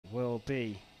will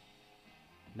be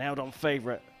nailed-on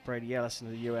favourite Brady Ellison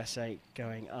of the USA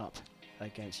going up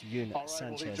against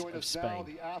Sanchez of Spain. Now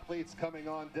the athletes coming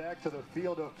on deck to the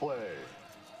field of play.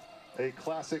 A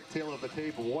classic tale of the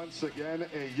tape once again,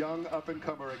 a young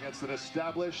up-and-comer against an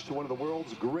established, one of the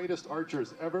world's greatest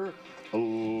archers ever.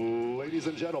 Ladies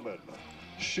and gentlemen,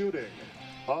 shooting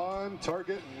on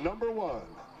target number 1,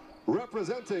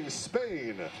 representing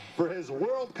Spain for his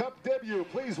World Cup debut,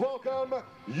 please welcome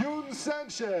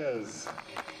Sanchez.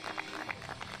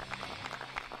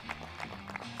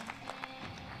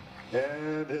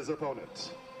 And his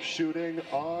opponent, shooting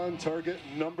on target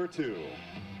number 2,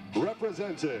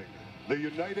 representing the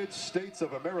United States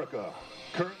of America,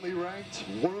 currently ranked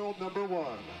world number 1.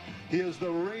 He is the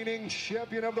reigning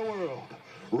champion of the world,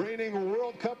 reigning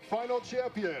World Cup final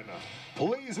champion.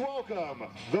 Please welcome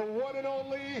the one and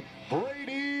only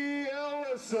Brady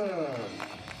Ellison.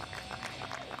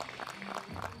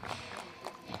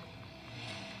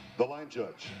 The line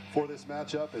judge for this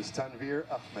matchup is Tanvir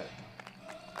Ahmed.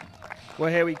 Well,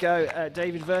 here we go.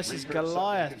 David versus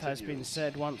Goliath has been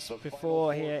said once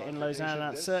before here in Lausanne.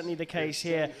 That's certainly the case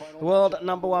here. World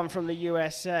number 1 from the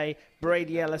USA,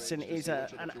 Brady Ellison, is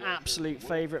an absolute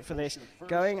favourite for this.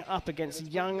 Going up against a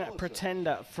young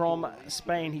pretender from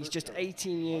Spain. He's just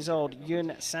 18 years old,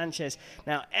 Sanchez.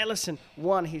 Now, Ellison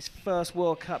won his first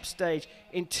World Cup stage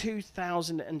in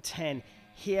 2010.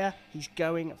 Here, he's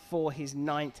going for his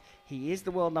 9th. He is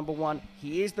the world number 1.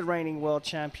 He is the reigning world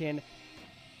champion.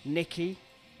 Nikki,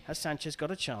 has Sanchez got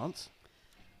a chance?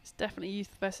 It's definitely youth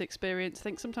versus experience. I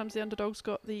think sometimes the underdog's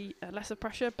got the lesser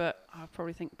pressure, but I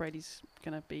probably think Brady's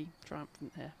going to be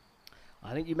triumphant here.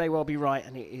 I think you may well be right,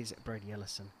 and it is Brady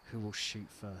Ellison who will shoot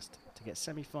first to get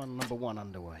semi-final number 1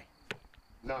 underway.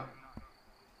 9.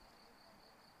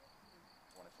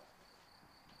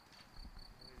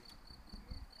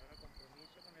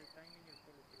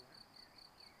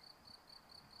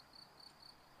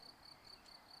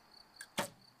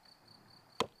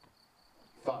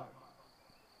 5.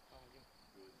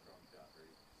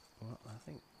 Well, I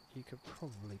think you could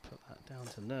probably put that down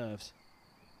to nerves.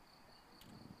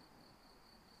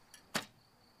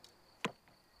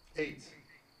 8.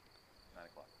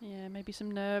 Yeah, maybe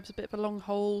some nerves, a bit of a long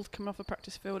hold coming off a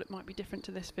practice field. It might be different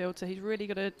to this field, so he's really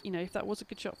got to, you know, if that was a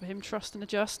good shot for him, trust and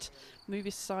adjust, move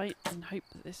his sight and hope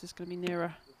that this is going to be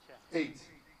nearer. 8.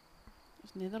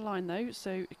 It's near the line though,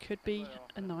 so it could be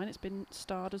a 9. It's been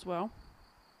starred as well.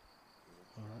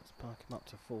 Well, let's park him up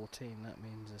to 14. That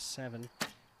means a 7.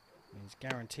 Means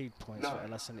guaranteed points for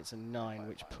Ellison. It's a 9,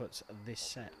 which puts this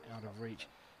set out of reach.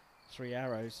 3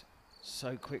 arrows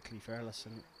so quickly for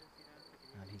Ellison.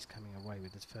 And he's coming away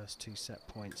with his first 2 set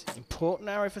points. Important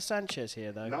arrow for Sanchez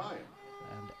here, though. 9.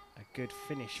 And a good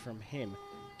finish from him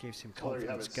gives him Well,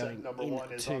 confidence going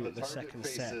into the second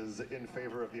set. In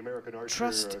favor of the American archer,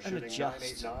 Trust and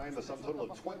adjust. 989, the sum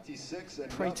total of 26 and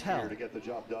Pray tell. to get the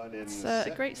job done in It's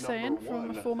a great saying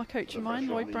from a former coach of mine,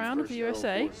 Lloyd Brown of the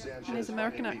USA, in his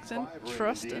American accent,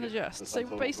 trust and adjust. So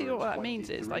basically what that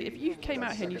means is, like, if you came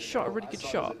out here and you shot a really good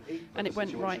shot and it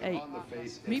went right 8,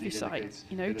 move your sight,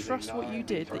 you know, trust what you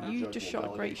did, that you just shot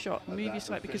a great shot, move your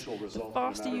sight, because the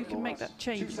faster you can make that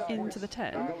change into the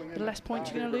 10, the less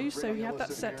points you're going to lose. So he had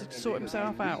that set to sort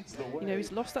himself out. You know,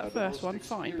 he's lost that first one,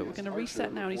 fine, but we're going to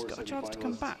reset now and he's got a chance to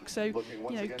come back. So,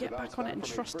 you know, get back on it and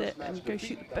trust it and go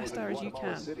shoot the best arrows you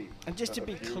can. And just to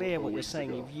be clear what you're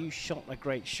saying, if you shot a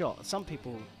great shot, some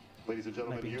people maybe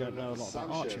don't know a lot about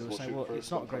archery will say, well,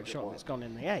 it's not a great shot, it's gone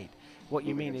in the 8. What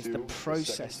you mean is the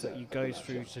process that you go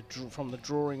through to from the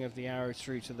drawing of the arrow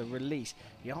through to the release.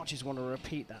 The archers want to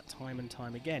repeat that time and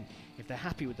time again. If they're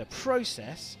happy with the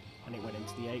process and it went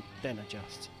into the 8, then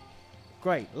adjust.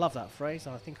 Great, love that phrase.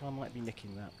 I think I might be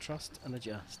nicking that. Trust and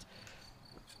adjust.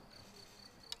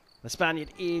 The Spaniard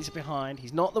is behind.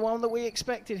 He's not the one that we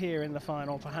expected here in the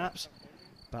final, perhaps,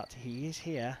 but he is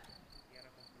here.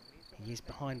 He is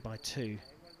behind by 2,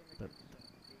 but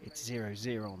it's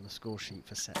 0-0 on the score sheet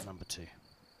for set number 2.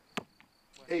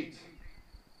 8.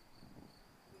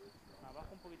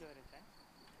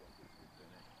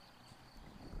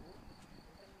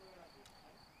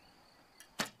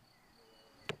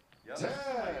 10.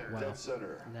 Wow. Dead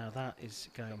center. Now that is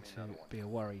going to be a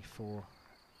worry for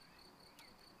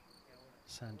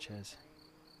Sanchez.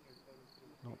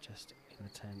 Not just in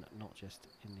the 10, not just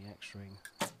in the X-ring,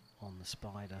 on the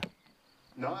spider.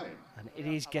 9. And it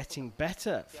is getting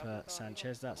better for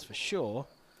Sanchez, that's for sure.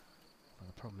 But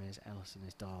the problem is Ellison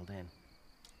is dialed in.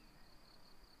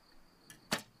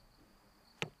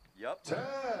 Yep. 10.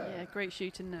 Yeah, great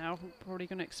shooting now. Probably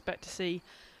going to expect to see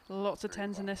lots of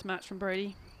 10s in this match from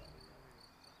Brady.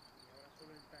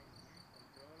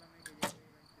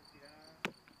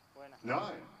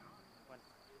 9.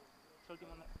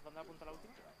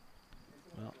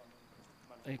 Well,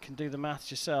 you can do the maths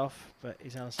yourself, but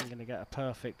is Ellison going to get a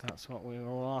perfect? That's what we were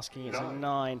all asking. It's a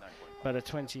 9, but a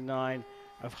 29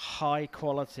 of high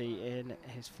quality in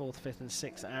his 4th, 5th and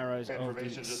 6th arrows of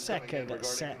the second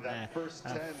set there.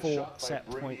 4 set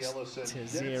points to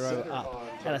 0 up.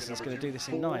 Ellison's going to do this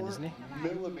in 9, isn't he?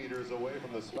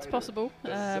 It's possible.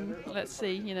 Let's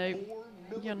see, you know,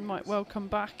 Yun might well come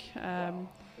back.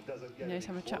 You know, he's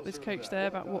having a chat with his coach there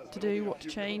about what to do, what to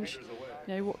change.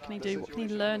 You know, what can he do, what can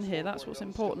he learn here? That's what's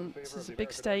important. This is a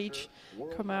big stage.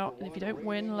 Come out, and if you don't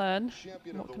win, learn.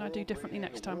 What can I do differently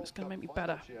next time? It's going to make me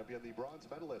better.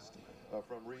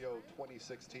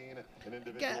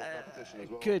 Get a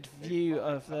good view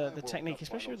of the technique,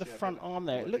 especially with the front arm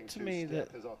there. It looked to me that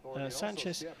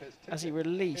Sanchez, as he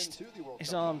released,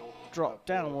 his arm dropped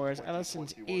down, whereas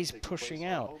Ellison's is pushing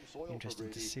out. Interesting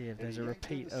to see if there's a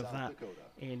repeat of that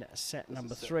in set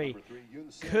number 3.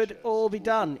 Could all be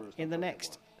done in the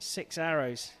next 6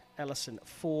 arrows. Ellison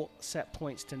 4 set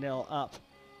points to 0 up.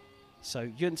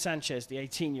 So Yun Sanchez, the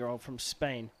 18-year-old from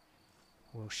Spain,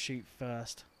 will shoot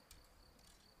first.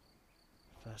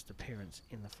 First appearance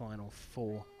in the final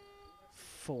 4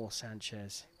 for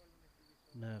Sanchez.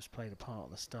 Nerves played a part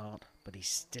at the start, but he's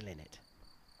still in it.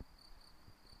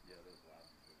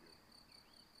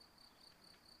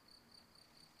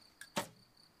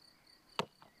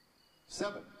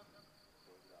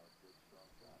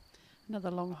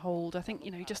 Another long hold. I think, you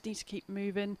know, he just needs to keep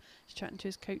moving. He's chatting to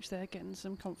his coach there, getting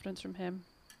some confidence from him.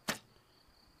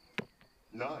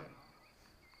 9.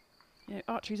 You know,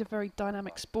 archery is a very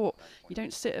dynamic sport. You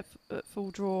don't sit at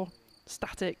full draw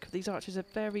static. These archers are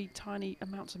very tiny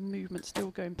amounts of movement,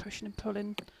 still going, pushing and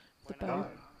pulling the bow.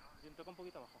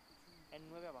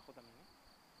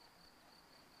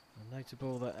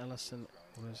 Notable that Ellison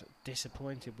was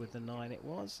disappointed with the 9. It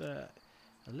was a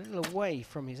little away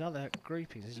from his other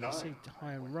groupings, as you can see,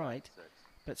 high and right,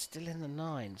 but still in the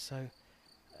 9. So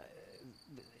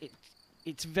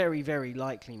it's very, very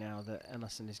likely now that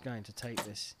Ellison is going to take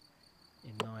this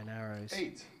in 9 arrows.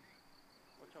 8.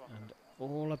 And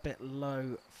all a bit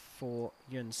low for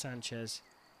Yun Sanchez.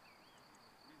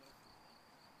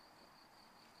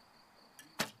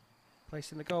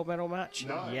 Place in the gold medal match?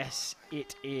 9. Yes,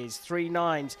 it is. 3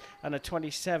 9s and a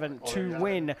 27 to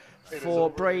win for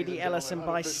Brady Ellison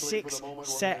by 6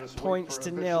 set points to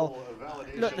 0.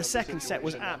 Look, the second set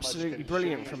was absolutely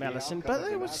brilliant from Ellison, but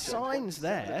there were signs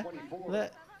there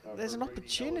that there's an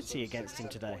opportunity against him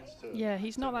today. Yeah,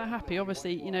 he's not that happy.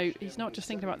 Obviously, you know, he's not just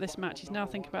thinking about this match, he's now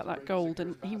thinking about that gold,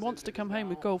 and he wants to come home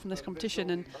with gold from this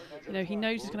competition, and, you know, he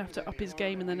knows he's going to have to up his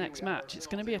game in the next match. It's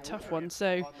going to be a tough one,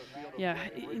 so, yeah,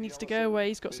 he needs to go away.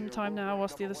 He's got some time now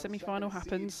whilst the other semi-final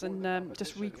happens, and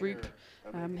just regroup.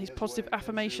 His positive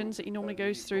affirmations that he normally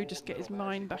goes through, just get his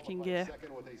mind back in gear.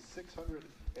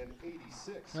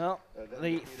 Well,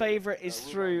 the favourite is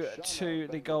through to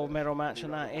the gold medal match,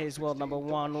 and that is world number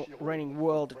 1, reigning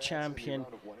world champion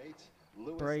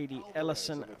Brady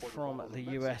Ellison from the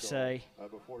USA.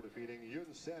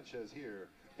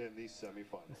 The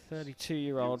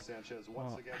 32-year-old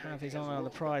will have his eye on the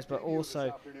prize, but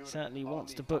also certainly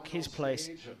wants to book his place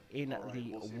in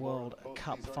the World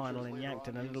Cup final in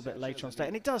Yankton a little bit later on today.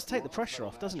 And it does take the pressure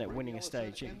off, doesn't it, winning a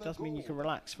stage? It does mean you can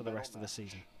relax for the rest of the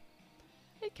season.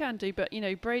 It can do, but, you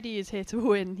know, Brady is here to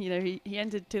win. You know, he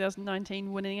ended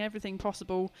 2019 winning everything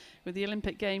possible with the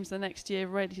Olympic Games the next year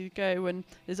ready to go, and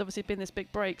there's obviously been this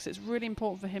big break, so it's really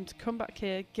important for him to come back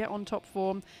here, get on top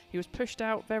form. He was pushed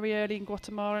out very early in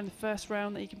Guatemala in the first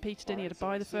round that he competed in. He had to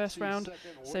buy the first round,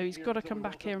 so he's got to come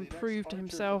back here and prove to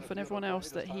himself and everyone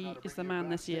else that he is the man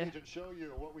this year.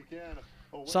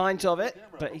 Signs of it,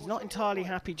 but he's not entirely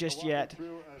happy just yet.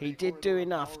 He did do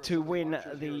enough to win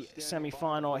the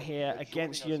semi-final here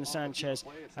against Yun Sanchez,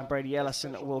 and Brady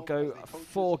Ellison will go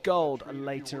for gold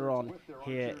later on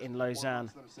here in Lausanne.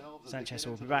 Sanchez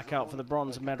will be back out for the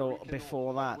bronze medal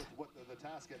before that.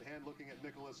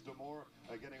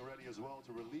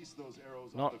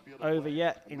 Not over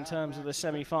yet in terms of the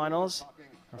semi-finals.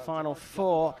 The final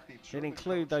 4 did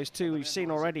include those 2 we've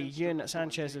seen already. Yun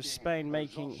Sanchez of Spain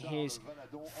making his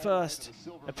first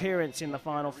appearance in the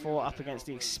final 4 up against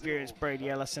the experienced Brady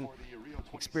Ellison.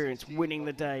 Experience winning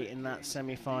the day in that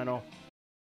semi-final.